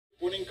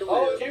winning career.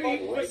 Oh,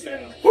 Jimmy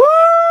Whitson.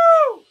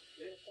 Woo!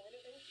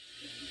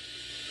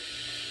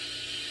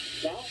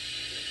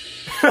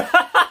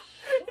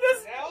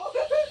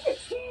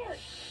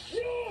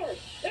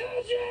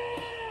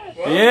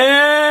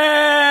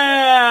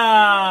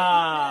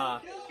 Yeah!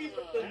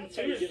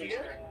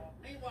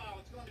 Meanwhile,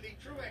 it's going to be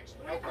Truex.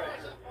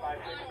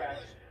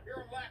 Here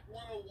on lap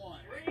 101.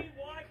 Green,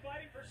 white,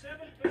 fighting for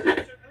 7th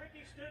position.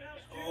 Ricky Stenhouse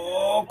Jr.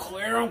 Oh,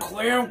 clear him,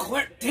 clear him,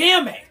 clear.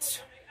 Damn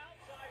it!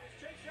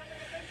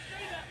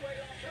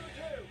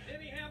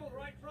 Denny Hamlin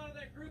right in front of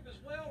that group as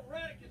well.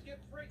 Reddick is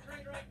getting freight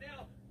train right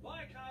now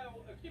by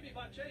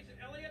Chase and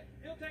Elliott.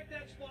 He'll take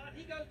that spot.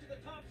 He goes to the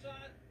top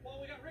side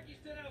while we got Ricky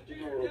Stenhouse Jr.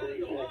 down at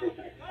the bottom.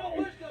 Kyle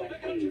Busch though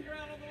picking up some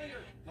ground on the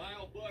leader.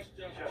 Kyle Busch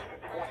just 2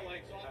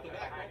 lengths off the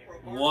back over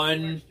a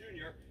One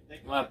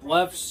lap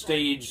left,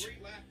 stage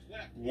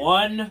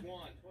 1.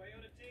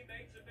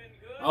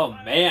 Oh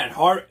man,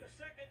 Harvick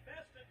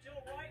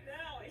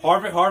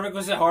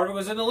was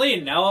in the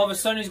lead. Now all of a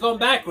sudden he's going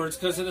backwards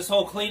because of this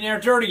whole clean air,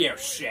 dirty air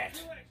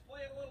shit.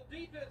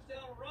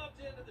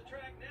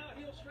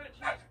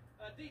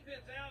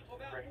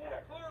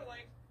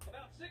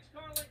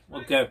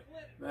 Okay,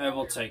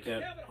 we'll take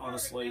it,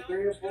 honestly.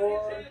 3 or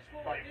 4.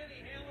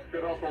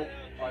 Good hustle.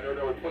 I know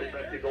that was pretty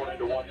messy going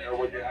into one there.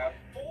 What'd you have?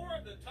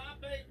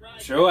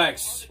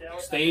 Truex,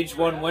 stage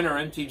 1 winner,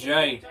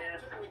 MTJ.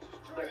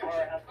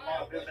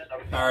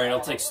 All right, I'll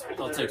take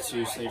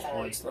 2 stage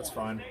points. That's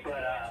fine.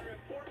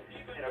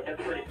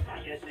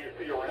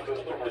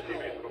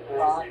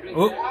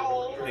 Oop,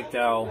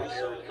 McDowell.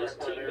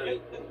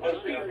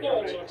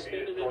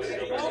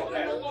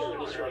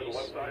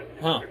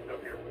 Huh.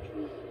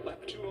 Lap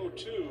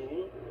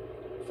 202,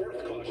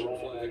 4th caution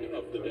flag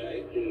of the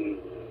day.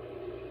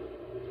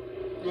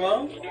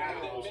 Well,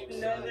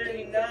 no,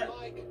 they're not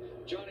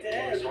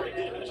dead.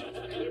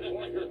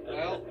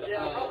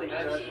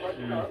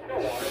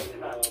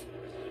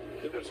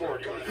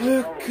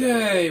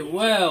 Okay,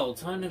 well,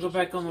 time to go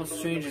back on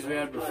those changes we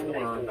had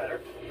before.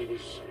 He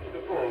was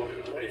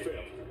 25th,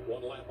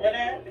 1 lap. What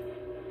happened?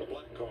 The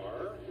black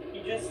car.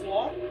 You just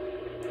lost?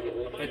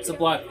 It's a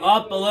block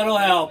up, a little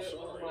help.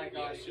 Oh my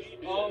gosh.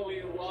 Oh,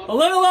 we lost. A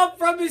little help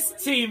from his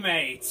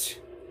teammate.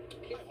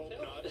 I hope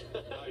not.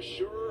 I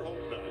sure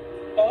hope not.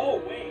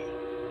 Oh, wait.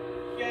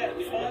 Yeah,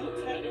 John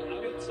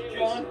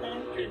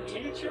Hunter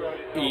teacher.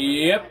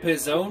 Yep,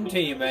 his own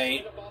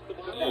teammate.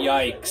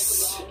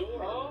 Yikes. 4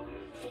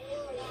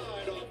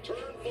 wide on turn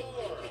 4.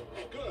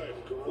 Good.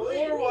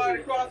 4 wide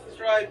across the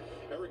stripe.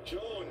 Eric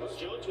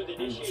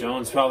Jones.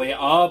 Jones probably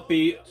up.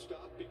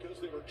 Stopped because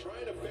they were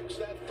trying to fix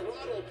that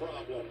throttle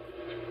problem.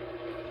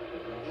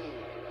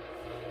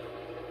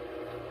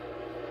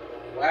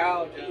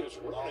 Wow, He is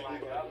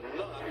running, but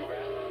not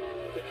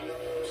picking up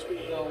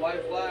speed. So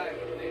white flag,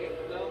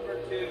 number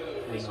 2.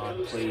 Hang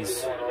on,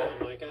 please.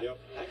 Yep.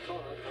 That car,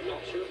 I'm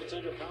not sure if it's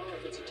under power or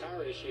if it's a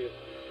tire issue.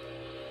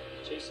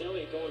 Chase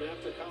Elliott going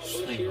after Kyle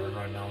Busch Hang here. on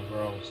right now,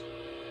 bro.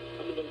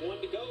 Coming to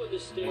 1 to go in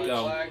this stage. White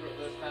Go. flag,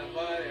 this time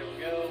by. Here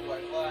we go.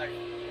 White flag.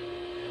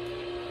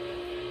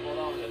 Hold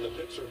on. And the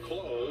pits are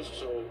closed,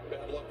 so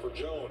bad luck for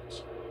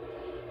Jones.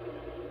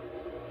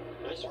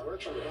 Nice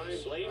work from Ryan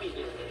Blaney.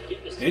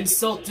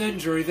 Insult to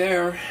injury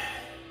there.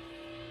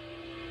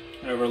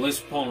 Whatever, at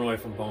least pulling away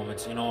from Bowman.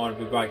 So you know what?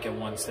 We might get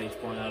 1 stage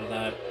point out of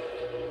that.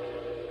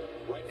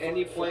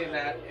 Any play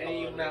that,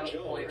 any amount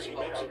of points. He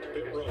makes it to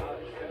pit road.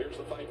 Here's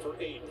the fight for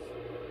 8th.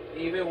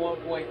 Even 1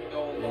 point can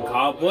go And along.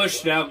 Kyle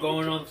Busch now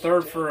going on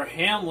 3rd for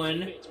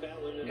Hamlin.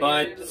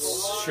 But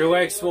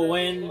Truex will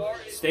win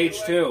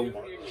stage 2.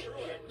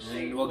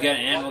 And we'll get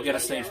a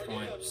stage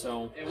point.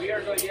 So And we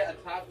are going to get a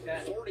top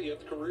 10.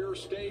 40th career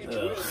stage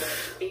win.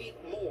 That's 8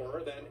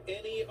 more than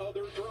any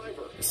other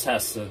driver.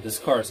 this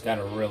car's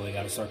really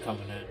got to start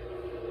coming in.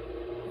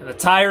 And the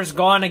tire's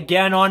gone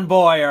again on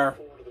Boyer.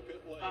 Forward to the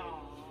pit lane.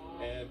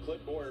 And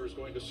Clint Boyer is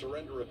going to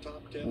surrender a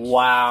top 10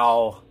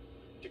 Wow.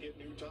 to get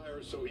new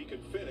tires so he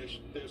can finish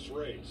this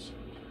race.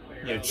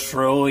 You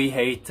truly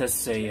hate to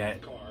see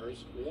it.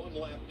 Cars 1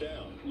 lap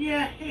down.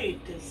 Yeah, I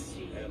hate to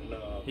see. And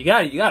You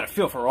got to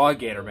feel for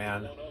Alligator,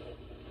 man.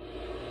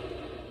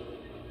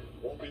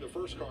 won't be the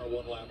first car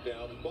 1 lap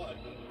down, but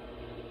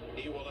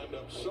he will end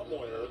up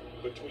somewhere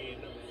between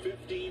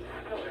 15th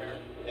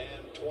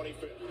and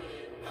 25th.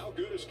 How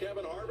good is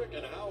Kevin Harvick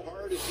and how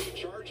hard is he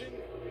charging?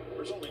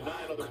 There's only 9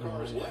 other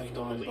cars left Hang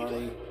on on, the lead buddy.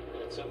 lane.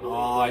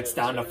 Oh, it's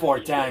down to 4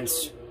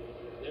 tenths.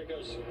 There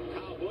goes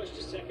Kyle Busch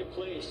to 2nd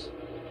place.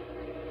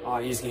 Oh,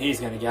 he's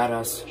gonna get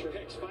us.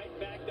 Truex fighting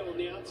back though on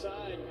the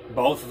outside.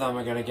 Both of them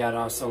are gonna get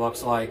us. It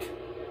looks like.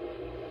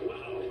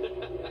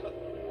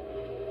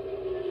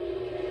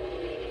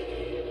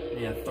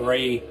 Yeah,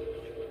 3.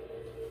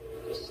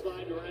 Just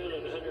slide around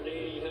at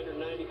 180,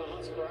 190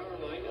 miles per hour,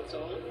 Mike. That's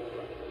all.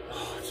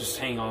 Just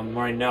hang on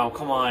right now.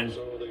 Come on.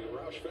 So the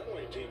Roush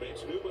Fenway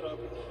teammates Newman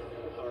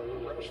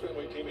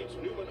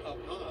up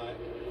high,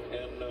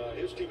 and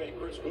his teammate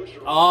Chris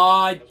Buescher.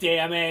 Oh,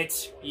 damn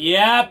it.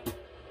 Yep.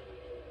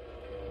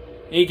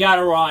 He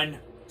gotta run.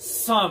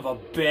 Son of a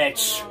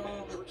bitch.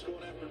 Kurt's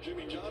going after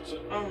Jimmy Johnson.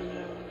 Oh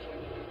no.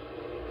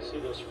 See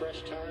the those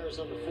fresh tires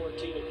on the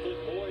 14 of Cliff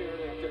Boyer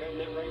after having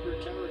that right rear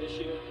tower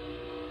issue.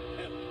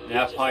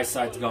 Yeah, high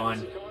side's gone.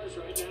 Right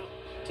now,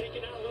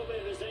 taking out a little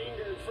bit of his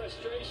anger and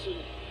frustration.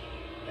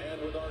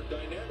 And with our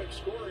dynamic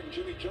scoring,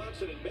 Jimmy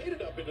Johnson had made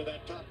it up into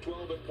that top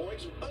 12 in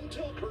points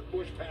until Kurt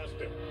Busch passed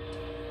him.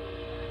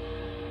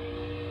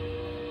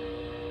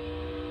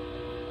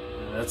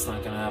 That's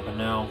not gonna happen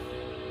now.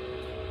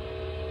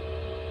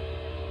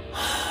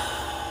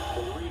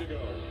 3 to go.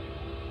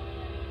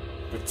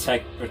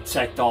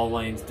 Protect all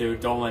lanes, dude.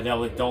 Don't let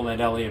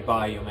Elliott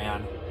buy you,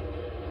 man.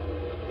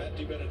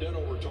 Matty Benedetto,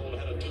 we're told,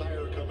 had a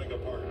tire coming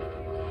apart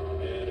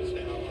and is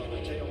now on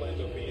the tail end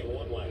of being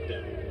 1 lap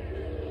down.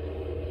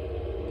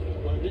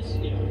 Well, this,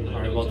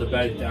 All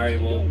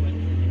right, well,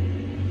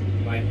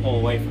 might pull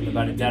away from the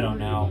Benedetto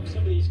now. Some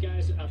of these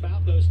guys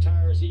about those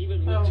tires,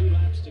 even with 2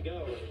 laps to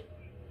go.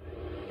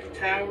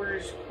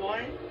 Towers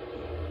quiet.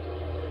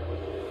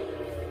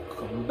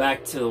 Coming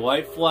back to the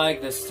white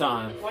flag this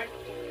time. White flag.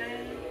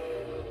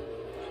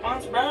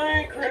 Sponsored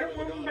by Credit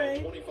One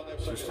Bank.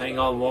 Just hang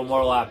on one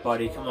more lap,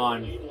 buddy. Come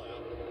on.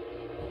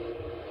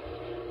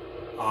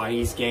 Oh,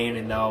 he's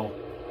gaining though.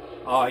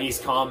 Oh, he's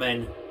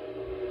coming. And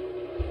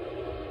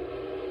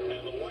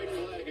the white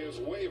flag is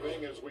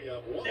waving as we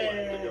have 1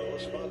 lap to go.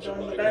 Sponsored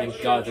by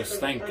Thank God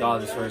this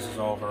race is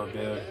over, dude.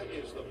 that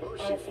is the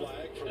mercy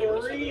flag for the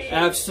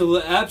rest of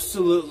the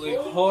Absolutely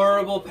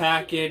horrible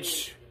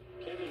package.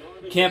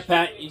 Can't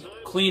pat.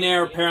 Clean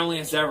air apparently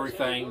is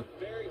everything.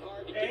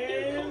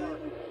 And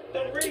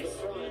the race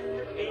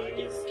winner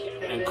is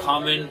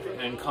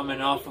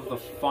coming off of the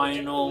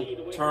final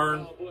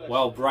turn.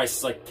 Well, Bryce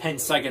is like 10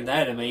 seconds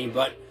ahead of me,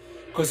 but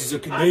because he's a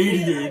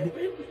Canadian.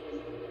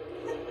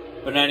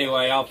 But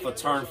anyway, off of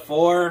turn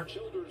 4,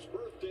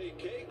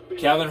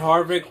 Kevin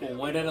Harvick will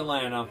win at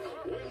Atlanta.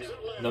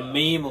 The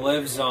meme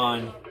lives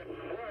on.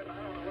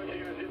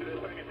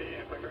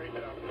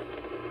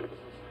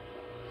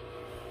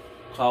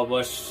 Kyle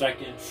Busch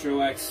second,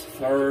 Truex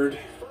third.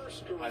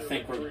 I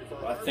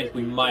think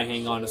we might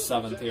hang on to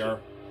 7th here.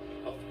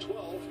 of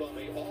 12th on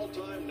the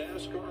all-time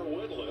NASCAR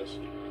win list,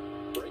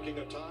 breaking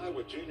a tie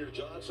with Junior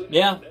Johnson.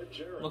 Yeah, and Ned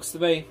Jarrett. looks to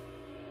be.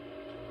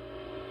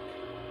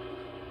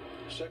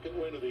 Second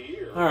win of the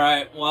year. All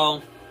right,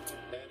 well,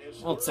 And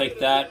his I'll third take in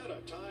that.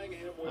 Atlanta, tying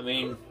him with I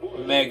mean, Kurt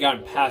we may have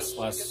gotten Busch. past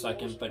last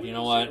second, but you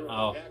know what?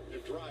 Oh,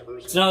 Active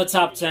drivers. it's another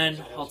top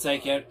 10. I'll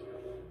take it.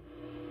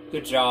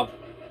 Good job.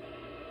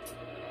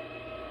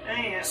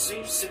 Hey, at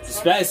least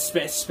it's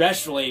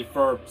Especially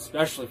for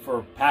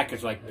a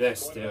package like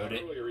this,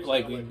 dude.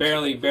 Like we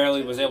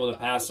barely was able to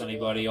pass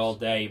anybody all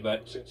day,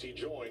 but Since he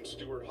joined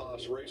Stewart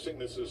Haas Racing,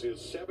 this is his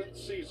 7th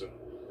season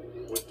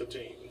with the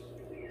team.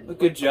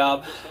 good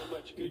job. How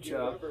much Good good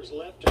job. rubber's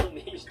left on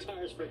these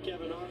tires for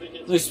Kevin Harvick.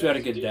 At least we had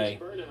a good day.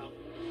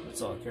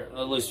 That's all I care.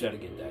 At least we had a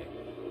good day.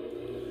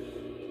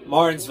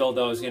 Martinsville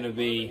though is going to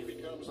be,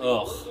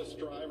 ugh. This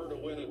driver to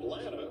win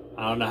Atlanta.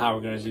 I don't know how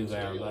we're going to do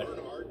there, but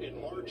Earnhardt in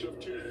March of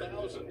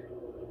 2000.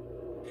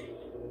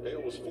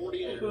 Dale was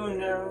 48 who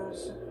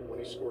knows? when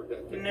he scored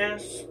that victory.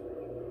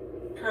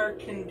 NASCAR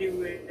can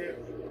do it,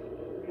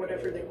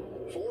 whatever they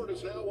want. Ford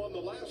has now won the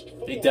last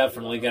 4. they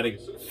definitely got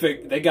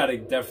to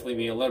definitely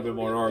be a little bit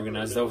more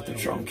organized though with the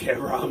drunk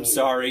camera. I'm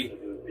sorry.